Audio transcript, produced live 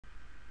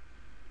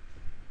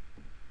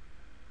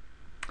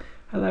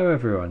Hello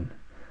everyone.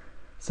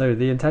 So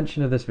the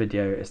intention of this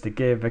video is to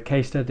give a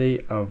case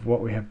study of what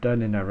we have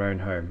done in our own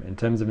home in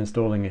terms of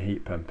installing a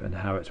heat pump and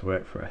how it's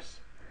worked for us.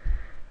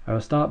 I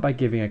will start by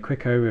giving a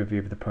quick overview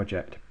of the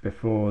project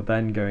before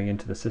then going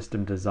into the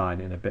system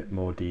design in a bit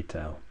more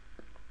detail.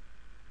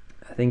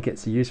 I think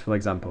it's a useful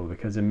example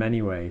because in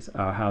many ways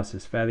our house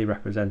is fairly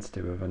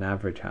representative of an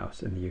average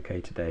house in the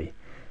UK today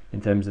in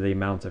terms of the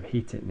amount of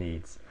heat it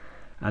needs,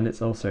 and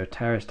it's also a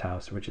terraced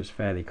house, which is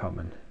fairly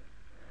common.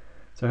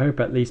 So I hope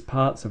at least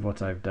parts of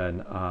what I've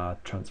done are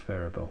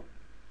transferable.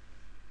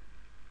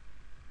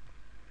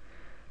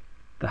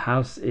 The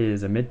house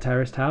is a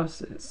mid-terraced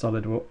house. It's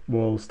solid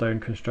wall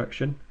stone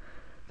construction.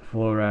 The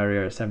floor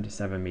area is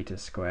 77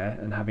 metres square,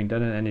 and having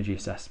done an energy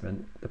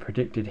assessment, the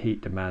predicted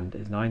heat demand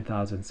is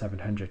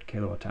 9,700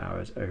 kilowatt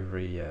hours over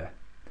a year.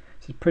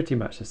 This is pretty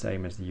much the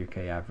same as the UK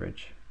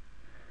average.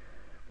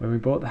 When we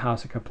bought the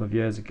house a couple of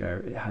years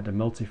ago, it had a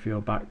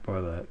multi-fuel back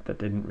boiler that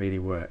didn't really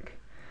work,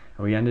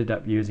 and we ended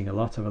up using a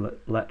lot of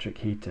electric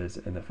heaters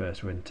in the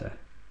first winter.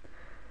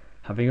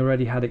 Having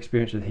already had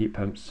experience with heat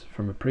pumps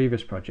from a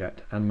previous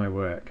project and my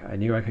work, I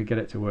knew I could get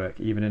it to work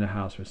even in a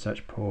house with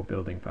such poor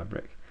building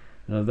fabric.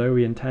 And although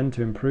we intend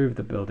to improve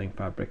the building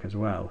fabric as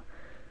well,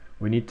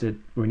 we needed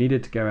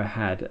to go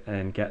ahead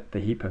and get the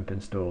heat pump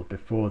installed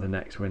before the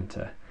next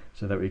winter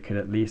so that we could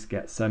at least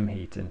get some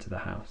heat into the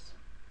house.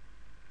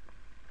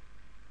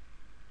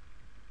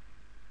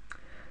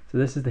 So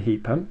this is the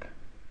heat pump.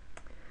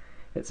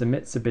 It's a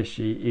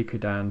Mitsubishi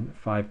Ikudan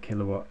 5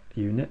 kilowatt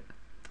unit.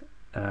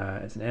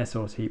 It's an air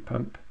source heat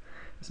pump.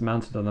 It's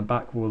mounted on the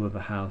back wall of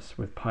the house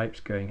with pipes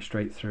going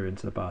straight through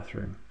into the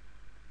bathroom.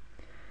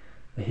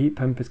 The heat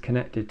pump is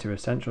connected to a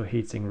central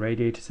heating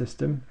radiator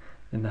system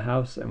in the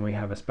house, and we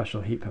have a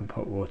special heat pump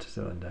hot water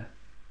cylinder.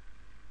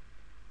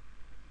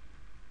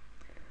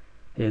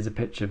 Here's a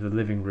picture of the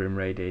living room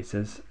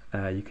radiators.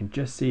 You can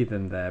just see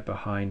them there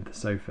behind the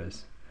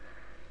sofas.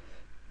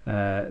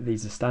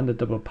 These are standard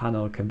double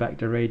panel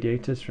convector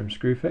radiators from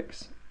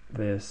Screwfix.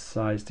 They're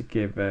sized to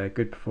give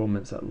good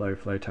performance at low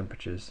flow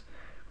temperatures,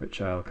 which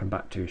I'll come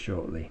back to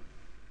shortly.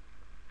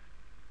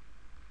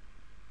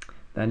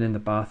 Then in the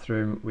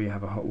bathroom we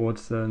have a hot water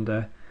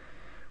cylinder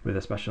with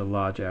a special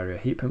large area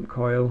heat pump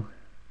coil.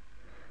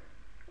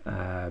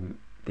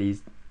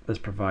 This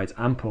provides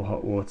ample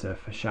hot water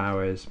for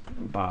showers,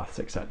 baths,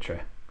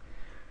 etc.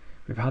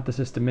 We've had the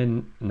system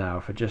in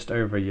now for just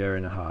over a year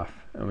and a half,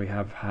 and we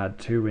have had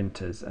 2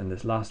 winters, and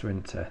this last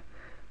winter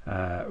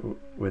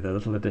with a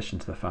little addition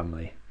to the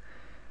family,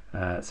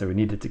 so we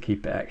needed to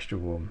keep it extra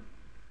warm.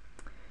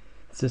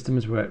 The system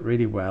has worked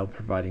really well,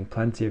 providing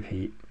plenty of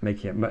heat,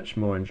 making it much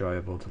more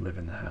enjoyable to live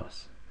in the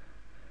house.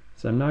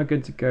 So I'm now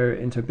going to go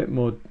into a bit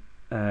more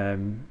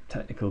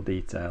technical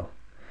detail.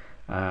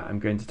 I'm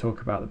going to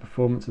talk about the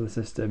performance of the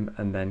system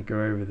and then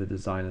go over the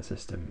design of the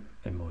system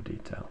in more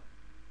detail.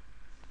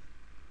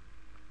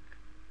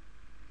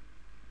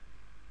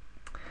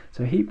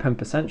 So a heat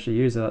pump essentially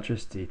uses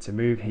electricity to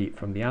move heat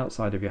from the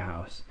outside of your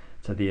house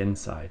to the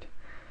inside.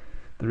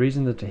 The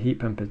reason that a heat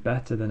pump is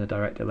better than a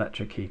direct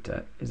electric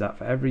heater is that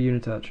for every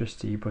unit of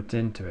electricity you put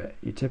into it,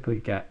 you typically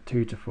get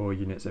 2 to 4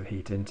 units of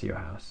heat into your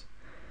house.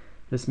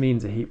 This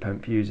means a heat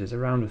pump uses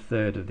around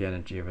 1/3 of the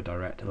energy of a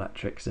direct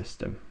electric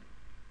system.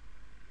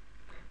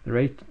 The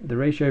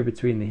ratio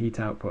between the heat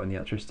output and the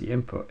electricity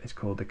input is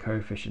called the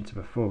coefficient of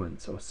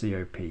performance, or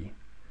COP.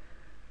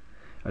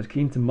 I was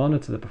keen to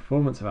monitor the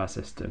performance of our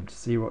system to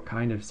see what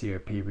kind of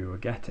COP we were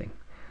getting.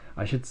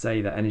 I should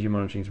say that energy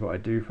monitoring is what I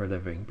do for a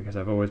living because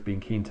I've always been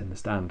keen to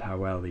understand how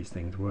well these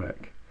things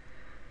work.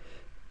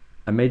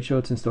 I made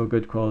sure to install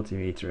good quality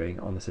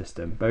metering on the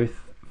system,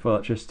 both for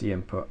electricity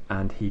input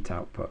and heat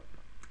output.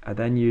 I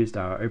then used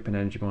our open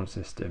energy monitor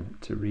system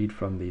to read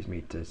from these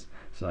meters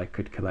so I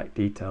could collect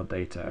detailed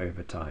data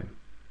over time.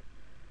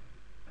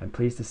 I'm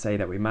pleased to say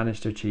that we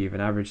managed to achieve an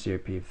average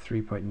COP of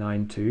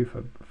 3.92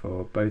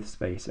 for both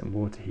space and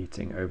water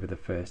heating over the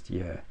first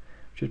year,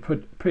 which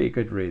is pretty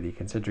good really,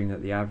 considering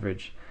that the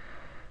average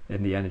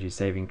in the Energy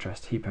Saving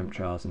Trust heat pump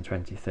trials in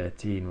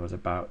 2013 was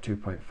about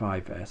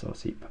 2.5 air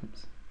source heat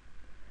pumps.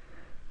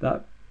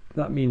 That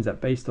means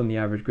that based on the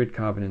average grid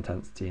carbon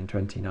intensity in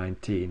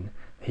 2019,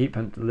 the heat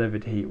pump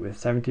delivered heat with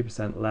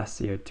 70% less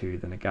CO2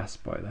 than a gas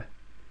boiler.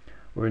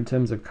 Or in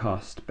terms of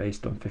cost,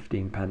 based on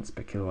 15 pence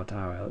per kilowatt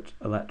hour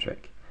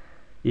electric,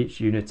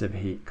 each unit of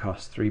heat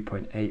costs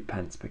 3.8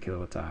 pence per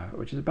kilowatt hour,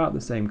 which is about the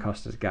same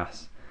cost as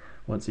gas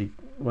once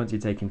you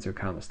take into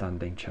account the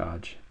standing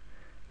charge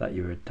that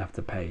you would have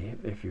to pay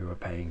if you were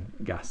paying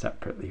gas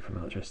separately from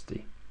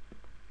electricity.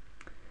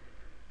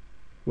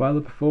 While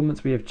the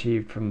performance we have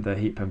achieved from the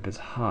heat pump is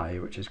high,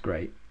 which is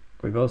great,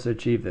 we've also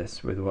achieved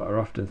this with what are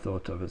often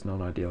thought of as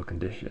non-ideal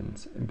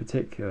conditions, in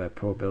particular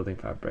poor building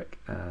fabric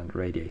and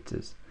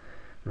radiators,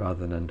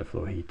 rather than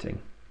underfloor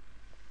heating.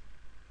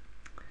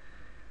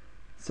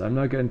 So I'm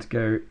now going to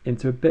go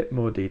into a bit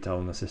more detail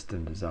on the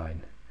system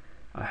design.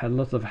 I had a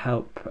lot of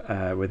help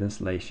with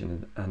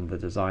installation and the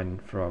design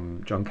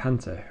from John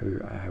Cantor,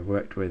 who I have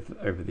worked with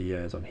over the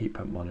years on heat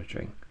pump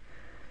monitoring.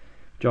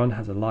 John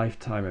has a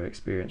lifetime of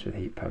experience with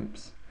heat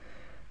pumps,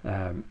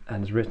 and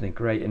has written a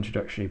great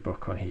introductory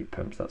book on heat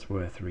pumps that's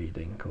worth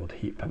reading, called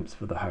Heat Pumps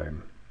for the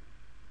Home.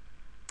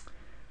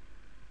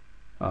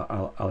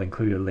 I'll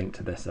include a link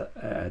to this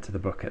to the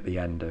book at the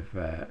end of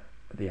the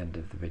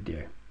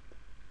video.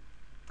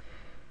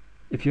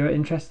 If you're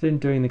interested in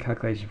doing the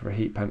calculation for a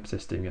heat pump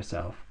system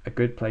yourself, a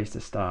good place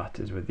to start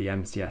is with the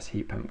MCS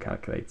Heat Pump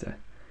Calculator.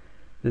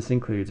 This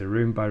includes a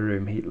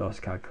room-by-room heat loss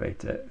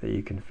calculator that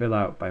you can fill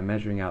out by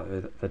measuring out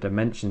the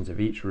dimensions of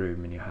each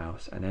room in your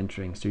house and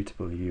entering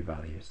suitable U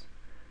values.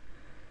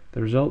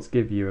 The results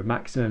give you a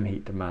maximum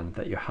heat demand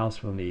that your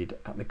house will need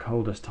at the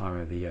coldest time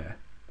of the year.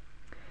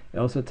 It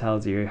also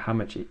tells you how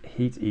much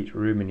heat each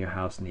room in your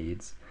house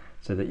needs,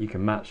 so that you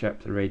can match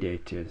up the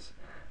radiators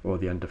or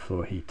the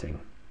underfloor heating.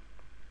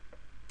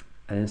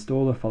 An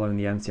installer following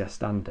the MCS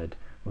standard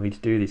will need to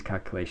do these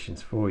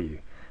calculations for you,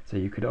 so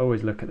you could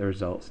always look at the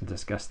results and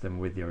discuss them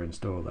with your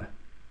installer.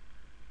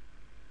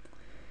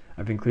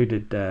 I've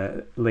included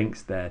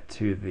links there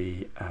to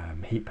the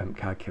heat pump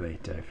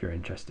calculator if you're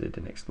interested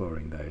in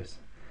exploring those,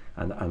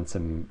 and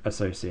some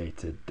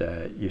associated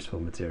useful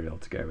material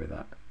to go with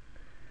that.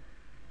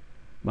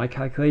 My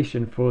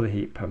calculation for the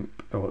heat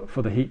pump, or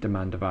for the heat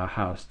demand of our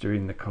house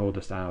during the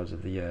coldest hours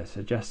of the year,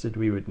 suggested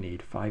we would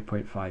need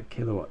 5.5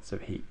 kilowatts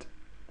of heat,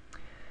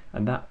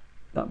 and that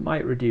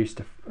might reduce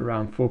to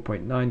around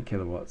 4.9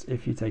 kilowatts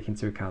if you take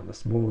into account the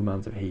small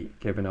amount of heat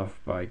given off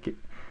by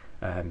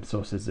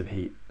sources of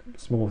heat,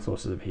 small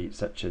sources of heat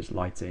such as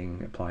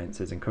lighting,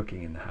 appliances and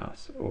cooking in the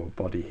house, or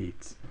body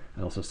heat,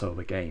 and also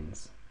solar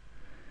gains.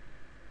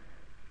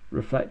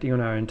 Reflecting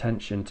on our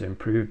intention to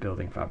improve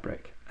building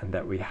fabric, and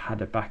that we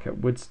had a backup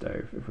wood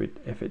stove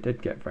if it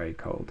did get very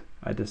cold,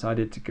 I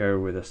decided to go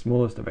with the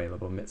smallest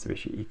available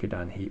Mitsubishi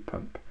Ikodan heat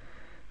pump,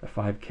 the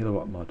 5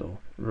 kilowatt model,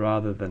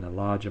 rather than a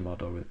larger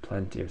model with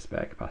plenty of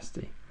spare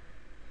capacity.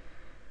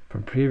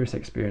 From previous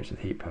experience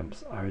with heat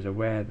pumps, I was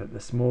aware that the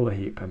smaller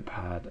heat pump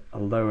had a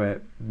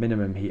lower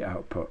minimum heat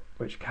output,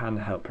 which can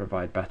help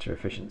provide better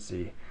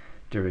efficiency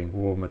during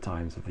warmer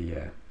times of the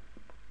year.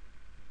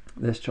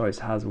 This choice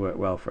has worked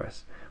well for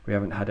us. We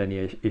haven't had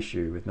any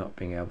issue with not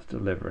being able to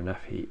deliver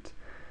enough heat,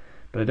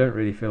 but I don't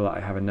really feel that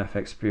I have enough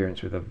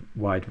experience with a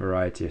wide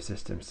variety of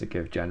systems to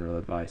give general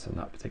advice on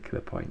that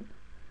particular point.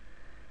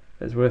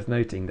 It's worth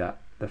noting that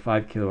the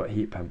 5 kilowatt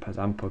heat pump has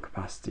ample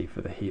capacity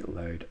for the heat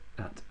load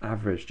at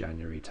average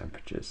January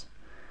temperatures.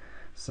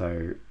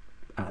 So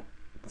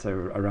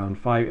around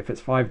 5, if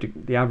it's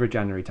 5, the average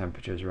January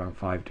temperature is around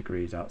 5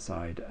 degrees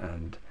outside,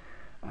 and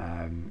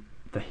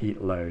the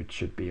heat load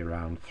should be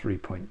around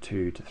 3.2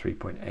 to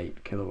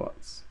 3.8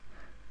 kilowatts.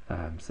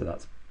 So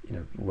that's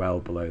well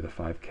below the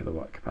 5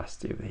 kilowatt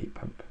capacity of the heat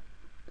pump.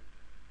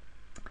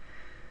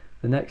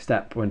 The next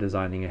step when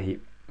designing a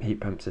heat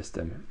pump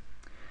system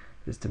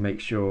is to make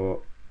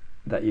sure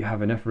that you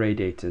have enough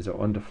radiators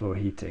or underfloor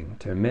heating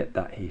to emit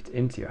that heat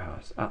into your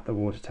house at the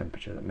water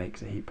temperature that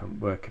makes a heat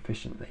pump work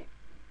efficiently.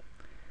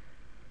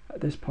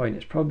 At this point,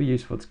 it's probably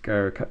useful to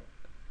go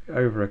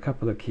over a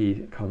couple of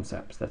key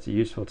concepts that are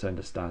useful to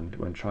understand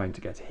when trying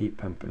to get a heat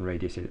pump and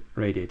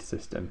radiator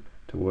system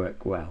to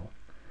work well.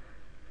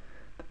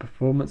 The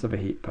performance of a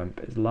heat pump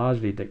is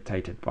largely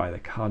dictated by the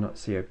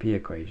Carnot COP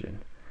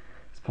equation.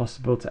 It's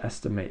possible to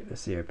estimate the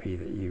COP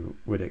that you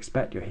would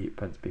expect your heat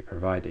pump to be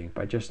providing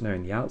by just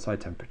knowing the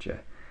outside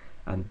temperature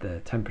and the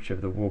temperature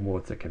of the warm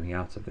water coming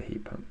out of the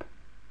heat pump.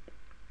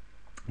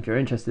 If you're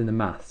interested in the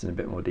maths in a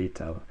bit more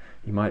detail,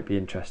 you might be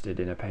interested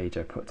in a page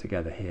I put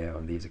together here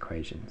on these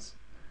equations.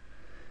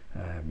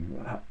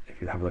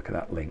 If you have a look at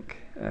that link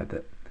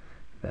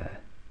there.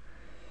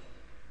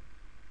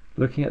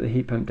 Looking at the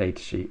heat pump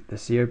datasheet, the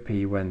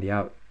COP when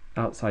the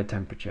outside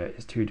temperature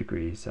is 2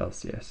 degrees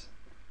Celsius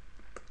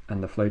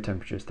and the flow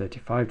temperature is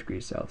 35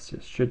 degrees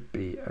Celsius should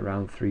be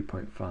around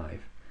 3.5.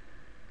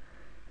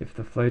 If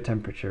the flow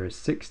temperature is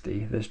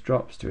 60, this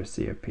drops to a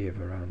COP of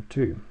around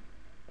 2.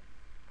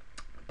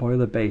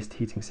 Boiler-based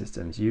heating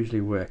systems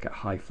usually work at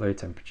high flow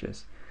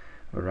temperatures,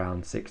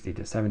 around 60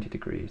 to 70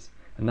 degrees,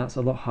 and that's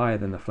a lot higher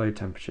than the flow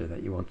temperature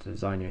that you want to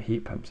design your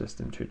heat pump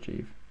system to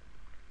achieve.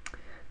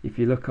 If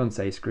you look on,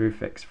 say,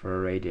 Screwfix for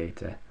a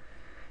radiator,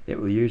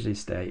 it will usually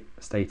state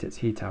its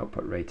heat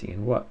output rating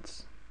in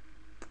watts.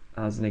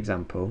 As an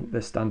example,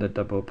 this standard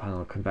double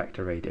panel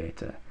convector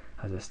radiator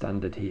has a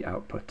standard heat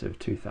output of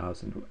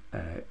 2000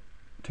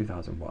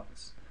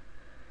 watts.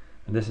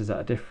 And this is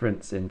at a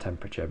difference in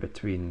temperature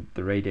between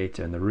the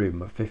radiator and the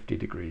room of 50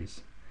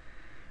 degrees,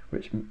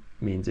 which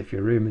means if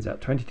your room is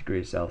at 20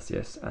 degrees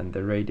Celsius and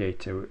the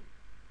radiator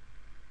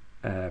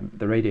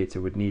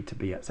would need to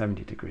be at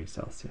 70 degrees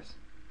Celsius.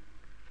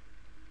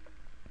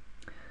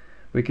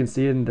 We can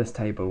see in this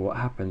table what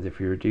happens if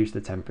we reduce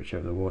the temperature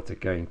of the water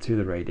going to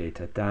the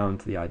radiator down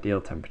to the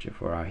ideal temperature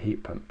for our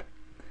heat pump.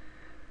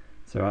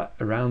 So at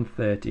around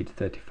 30 to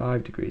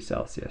 35 degrees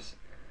Celsius,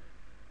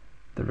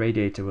 the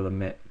radiator will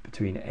emit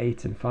between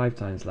 8 and 5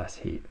 times less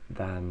heat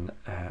than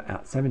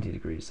at 70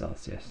 degrees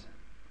Celsius.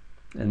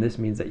 And this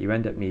means that you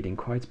end up needing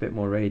quite a bit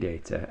more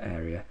radiator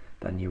area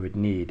than you would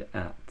need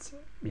at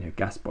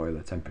gas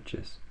boiler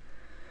temperatures.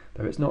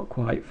 though it's not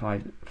quite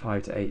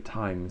 5 to 8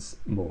 times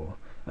more,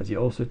 as you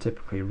also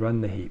typically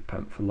run the heat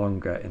pump for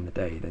longer in the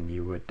day than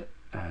you would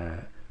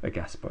a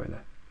gas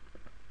boiler.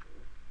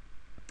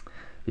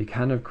 You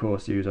can of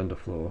course use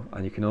underfloor,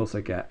 and you can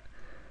also get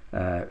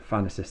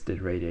fan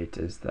assisted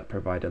radiators that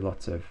provide a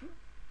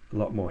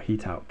lot more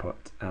heat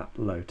output at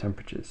low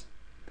temperatures.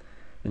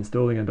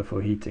 Installing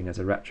underfloor heating as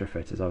a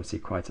retrofit is obviously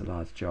quite a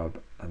large job,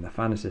 and the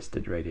fan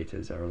assisted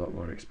radiators are a lot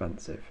more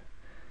expensive.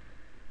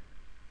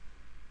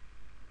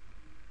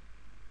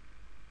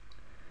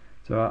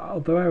 So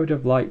although I would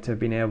have liked to have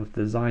been able to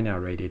design our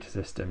radiator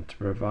system to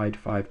provide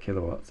 5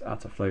 kilowatts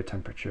at a flow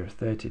temperature of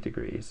 30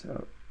 degrees,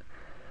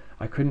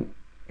 I couldn't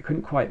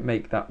quite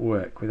make that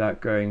work without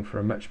going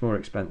for much more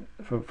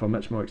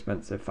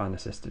expensive fan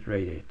assisted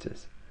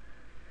radiators.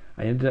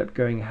 I ended up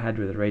going ahead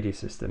with a radiator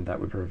system that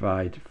would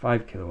provide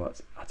 5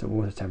 kilowatts at a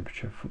water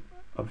temperature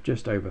of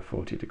just over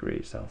 40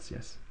 degrees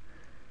Celsius.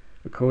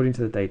 According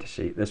to the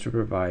datasheet, this would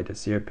provide a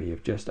COP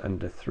of just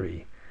under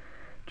 3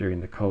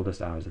 during the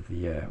coldest hours of the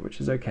year, which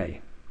is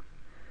okay.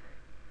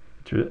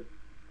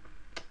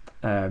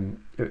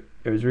 It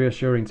was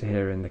reassuring to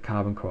hear in the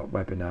Carbon Co-op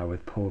webinar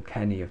with Paul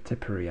Kenny of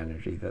Tipperary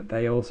Energy that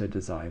they also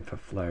design for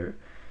flow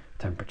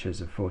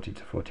temperatures of 40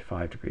 to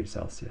 45 degrees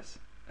Celsius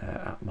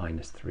at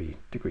 -3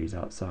 degrees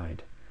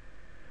outside.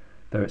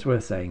 Though it's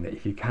worth saying that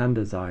if you can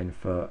design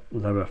for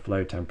lower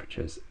flow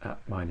temperatures at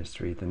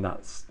 -3, then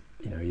that's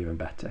even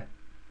better.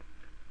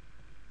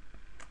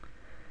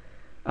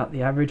 At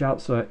the average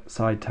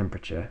outside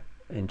temperature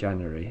in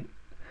January,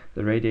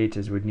 the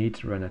radiators would need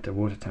to run at a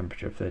water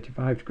temperature of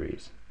 35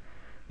 degrees,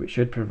 which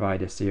should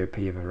provide a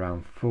COP of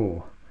around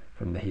 4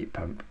 from the heat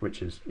pump,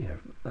 which is,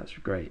 that's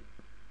great.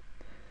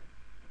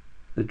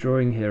 The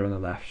drawing here on the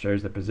left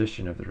shows the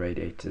position of the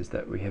radiators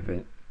that we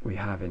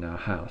have in our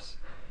house,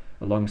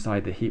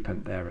 alongside the heat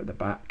pump there at the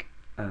back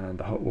and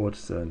the hot water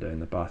cylinder in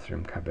the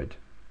bathroom cupboard.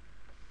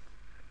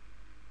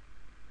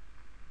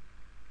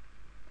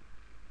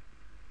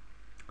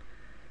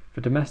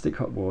 For domestic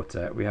hot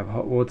water, we have a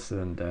hot water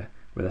cylinder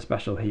with a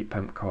special heat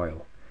pump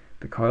coil.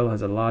 The coil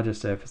has a larger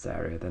surface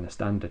area than a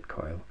standard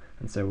coil,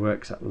 and so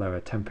works at lower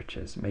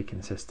temperatures, making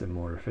the system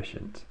more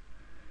efficient.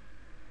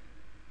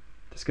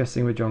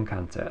 Discussing with John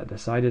Cantor, I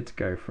decided to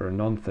go for a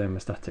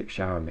non-thermostatic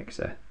shower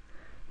mixer.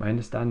 My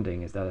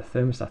understanding is that a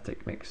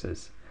thermostatic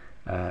mixers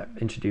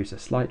introduce a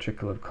slight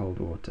trickle of cold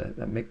water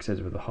that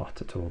mixes with the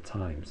hot at all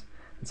times,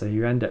 and so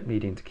you end up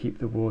needing to keep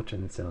the water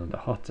in the cylinder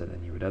hotter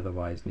than you would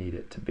otherwise need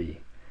it to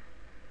be.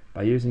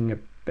 By using a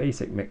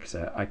basic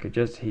mixer, I could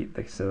just heat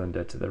the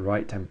cylinder to the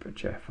right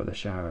temperature for the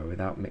shower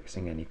without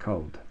mixing any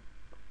cold.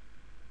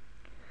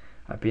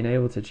 I've been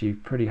able to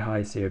achieve pretty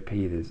high COP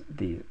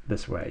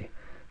this way,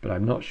 but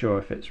I'm not sure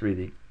if it's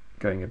really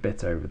going a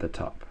bit over the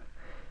top.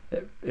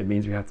 It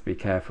means we have to be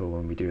careful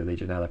when we do a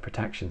Legionella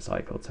protection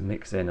cycle to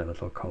mix in a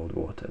little cold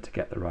water to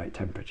get the right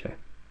temperature.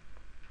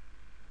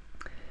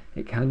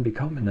 It can be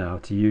common now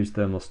to use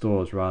thermal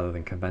stores rather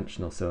than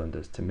conventional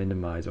cylinders to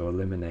minimise or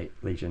eliminate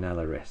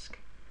Legionella risk.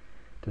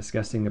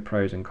 Discussing the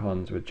pros and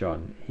cons with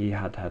John, he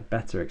had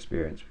better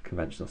experience with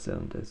conventional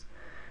cylinders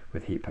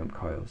with heat pump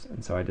coils,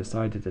 and so I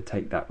decided to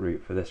take that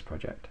route for this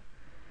project.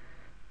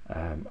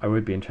 I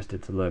would be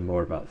interested to learn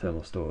more about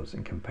thermal stores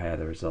and compare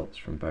the results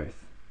from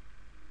both.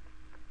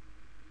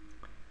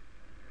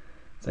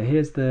 So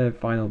here's the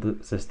final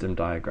system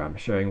diagram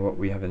showing what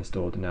we have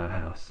installed in our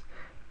house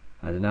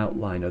and an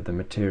outline of the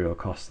material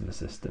costs of the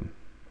system.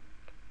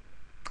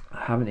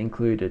 I haven't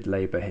included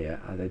labour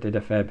here, as I did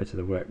a fair bit of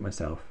the work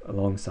myself,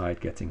 alongside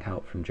getting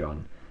help from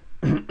John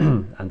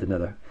and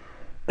another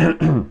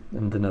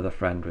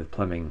friend with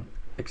plumbing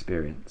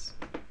experience.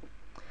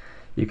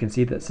 You can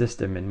see that the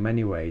system in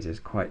many ways is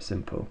quite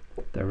simple.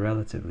 There are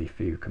relatively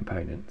few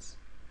components.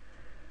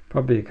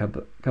 Probably a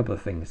couple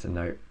of things to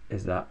note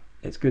is that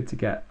it's good to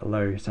get a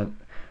low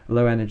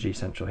energy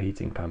central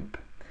heating pump,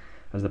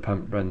 as the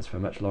pump runs for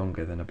much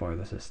longer than a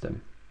boiler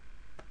system.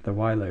 The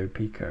Wilo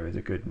Pico is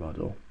a good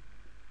model.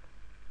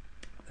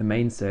 The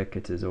main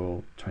circuit is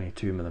all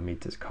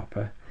 22mm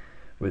copper,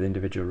 with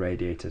individual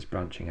radiators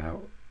branching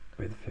out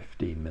with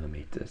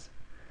 15mm.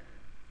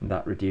 And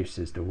that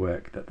reduces the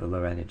work that the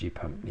low energy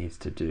pump needs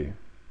to do.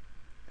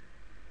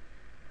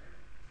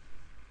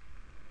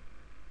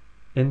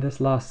 In this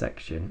last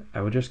section,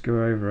 I will just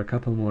go over a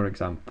couple more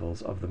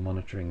examples of the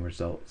monitoring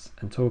results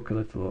and talk a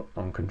little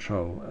on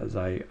control as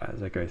I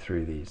go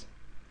through these.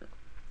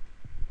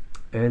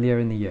 Earlier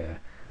in the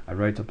year, I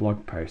wrote a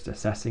blog post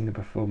assessing the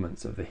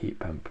performance of the heat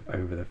pump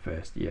over the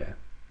first year.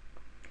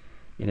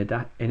 In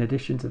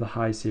addition to the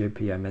high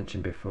COP I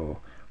mentioned before,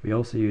 we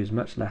also use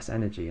much less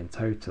energy in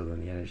total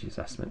than the energy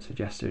assessment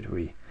suggested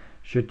we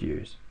should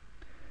use.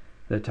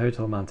 The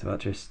total amount of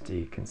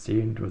electricity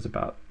consumed was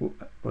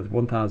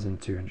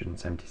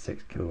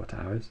 1,276 kilowatt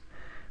hours,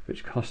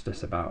 which cost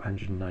us about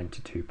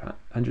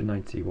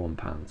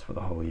 £191 for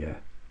the whole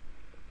year.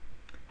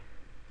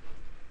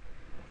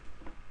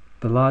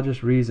 The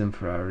largest reason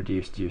for our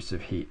reduced use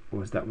of heat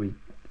was that we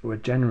were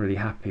generally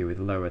happy with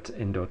lower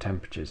indoor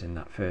temperatures in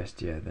that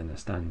first year than a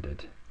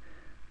standard.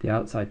 The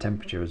outside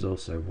temperature was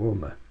also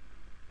warmer.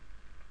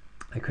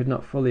 I could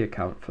not fully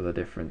account for the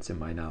difference in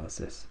my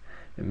analysis.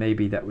 It may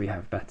be that we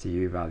have better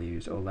U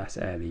values or less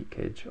air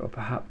leakage, or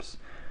perhaps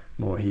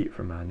more heat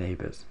from our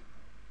neighbours.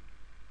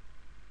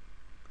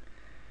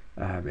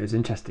 It was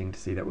interesting to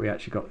see that we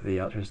actually got the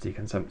electricity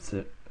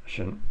consumption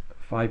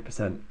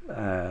 5%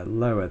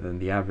 lower than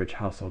the average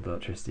household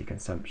electricity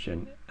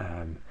consumption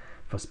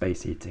for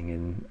space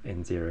heating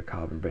in zero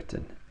carbon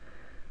Britain.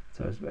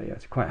 So I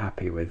was quite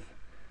happy with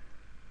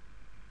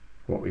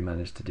what we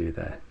managed to do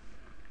there.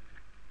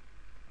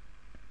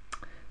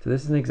 So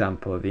this is an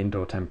example of the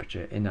indoor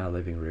temperature in our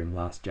living room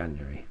last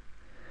January.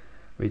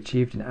 We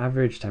achieved an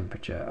average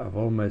temperature of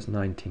almost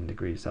 19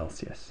 degrees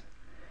Celsius.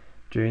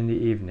 During the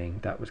evening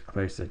that was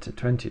closer to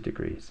 20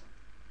 degrees.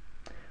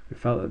 We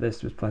felt that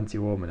this was plenty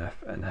warm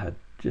enough and had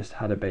just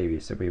had a baby,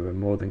 so we were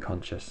more than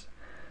conscious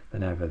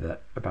than ever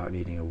about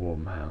needing a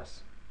warm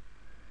house.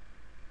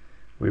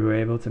 We were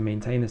able to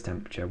maintain this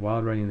temperature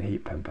while running the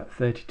heat pump at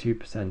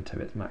 32%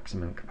 of its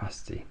maximum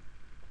capacity.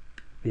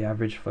 The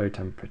average flow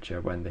temperature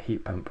when the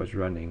heat pump was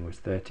running was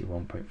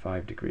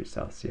 31.5 degrees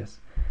Celsius,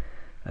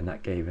 and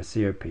that gave a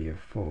COP of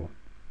 4.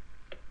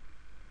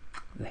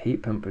 The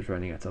heat pump was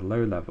running at a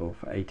low level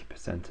for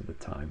 80% of the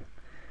time.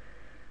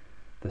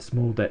 The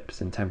small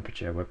dips in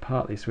temperature were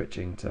partly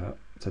switching to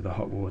the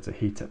hot water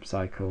heat up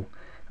cycle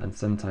and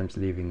sometimes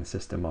leaving the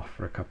system off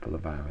for a couple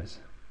of hours.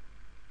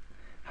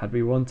 Had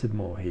we wanted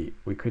more heat,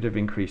 we could have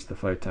increased the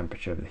flow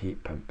temperature of the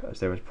heat pump, as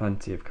there was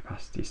plenty of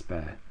capacity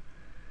spare.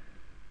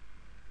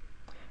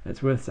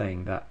 It's worth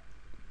saying that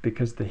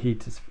because the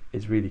heat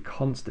is really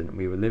constant,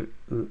 we were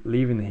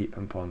leaving the heat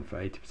pump on for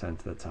 80%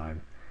 of the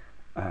time.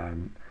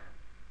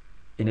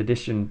 In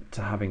addition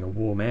to having a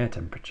warm air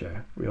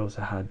temperature, we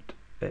also had,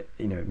 it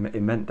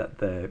meant that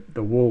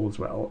the walls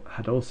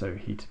had also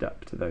heated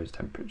up to those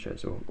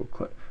temperatures,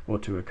 or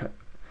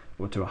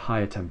to a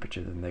higher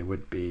temperature than they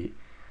would be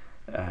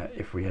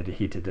if we had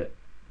heated it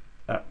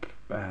up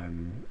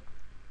in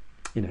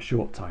a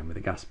short time with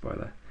a gas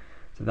boiler.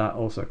 So that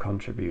also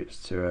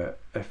contributes to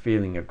a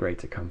feeling of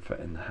greater comfort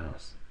in the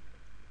house.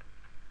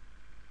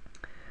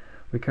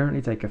 We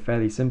currently take a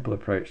fairly simple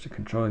approach to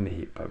controlling the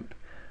heat pump.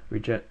 We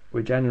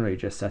generally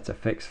just set a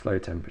fixed flow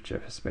temperature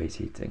for space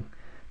heating,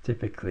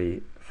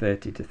 typically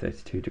 30 to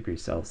 32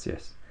 degrees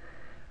Celsius,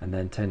 and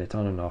then turn it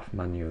on and off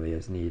manually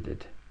as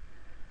needed.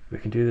 We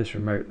can do this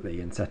remotely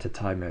and set a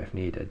timer if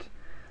needed,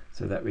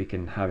 so that we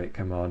can have it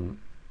come on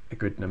a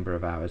good number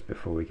of hours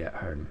before we get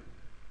home.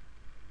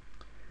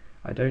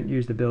 I don't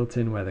use the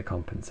built-in weather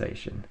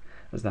compensation,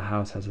 as the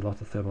house has a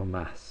lot of thermal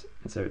mass,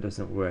 and so it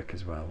doesn't work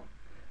as well.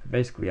 I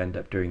basically end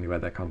up doing the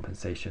weather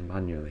compensation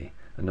manually,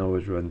 and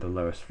always run the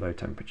lowest flow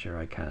temperature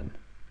I can.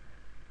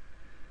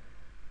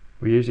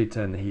 We usually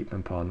turn the heat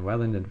pump on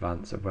well in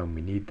advance of when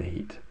we need the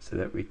heat, so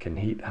that we can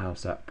heat the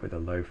house up with a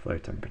low flow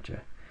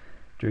temperature.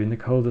 During the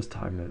coldest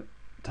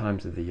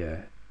times of the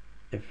year,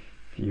 if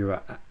you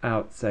are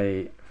out,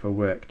 say, for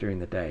work during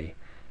the day,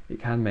 it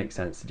can make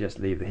sense to just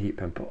leave the heat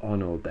pump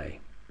on all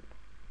day.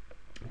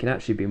 It can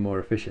actually be more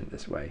efficient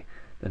this way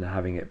than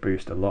having it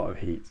boost a lot of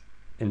heat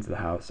into the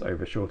house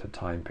over shorter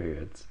time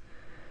periods,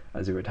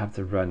 as it would have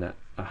to run at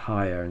a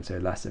higher and so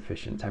less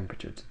efficient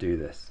temperature to do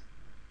this.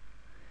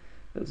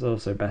 It's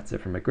also better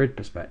from a grid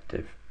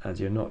perspective,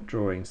 as you're not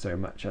drawing so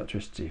much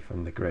electricity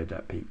from the grid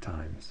at peak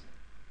times.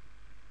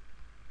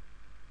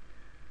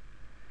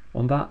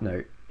 On that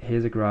note,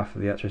 here's a graph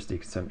of the electricity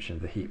consumption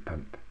of the heat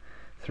pump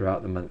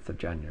throughout the month of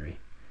January,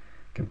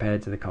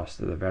 compared to the cost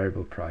of the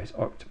variable price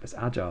Octopus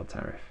Agile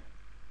tariff.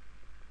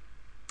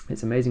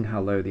 It's amazing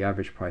how low the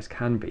average price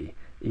can be,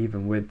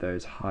 even with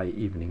those high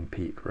evening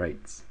peak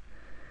rates.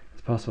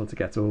 It's possible to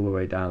get all the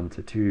way down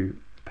to 2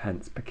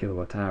 pence per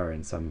kilowatt hour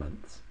in some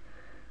months.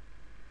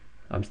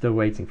 I'm still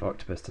waiting for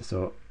Octopus to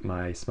sort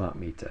my smart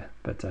meter,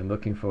 but I'm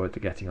looking forward to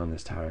getting on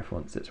this tariff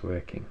once it's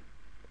working.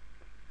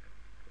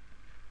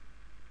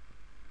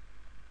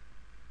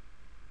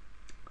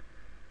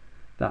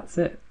 That's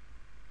it.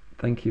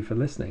 Thank you for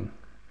listening.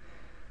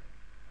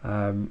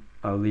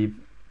 I'll leave.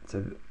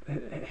 So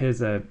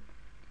here's a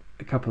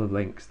couple of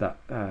links that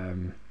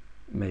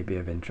may be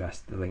of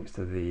interest. The links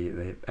to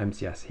the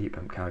MCS Heat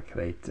Pump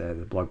Calculator,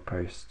 the blog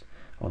post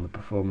on the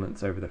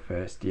performance over the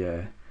first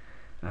year,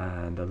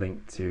 and a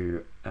link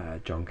to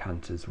John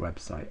Cantor's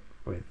website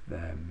with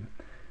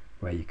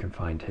where you can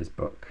find his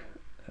book.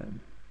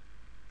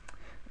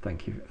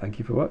 Thank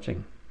you for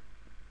watching.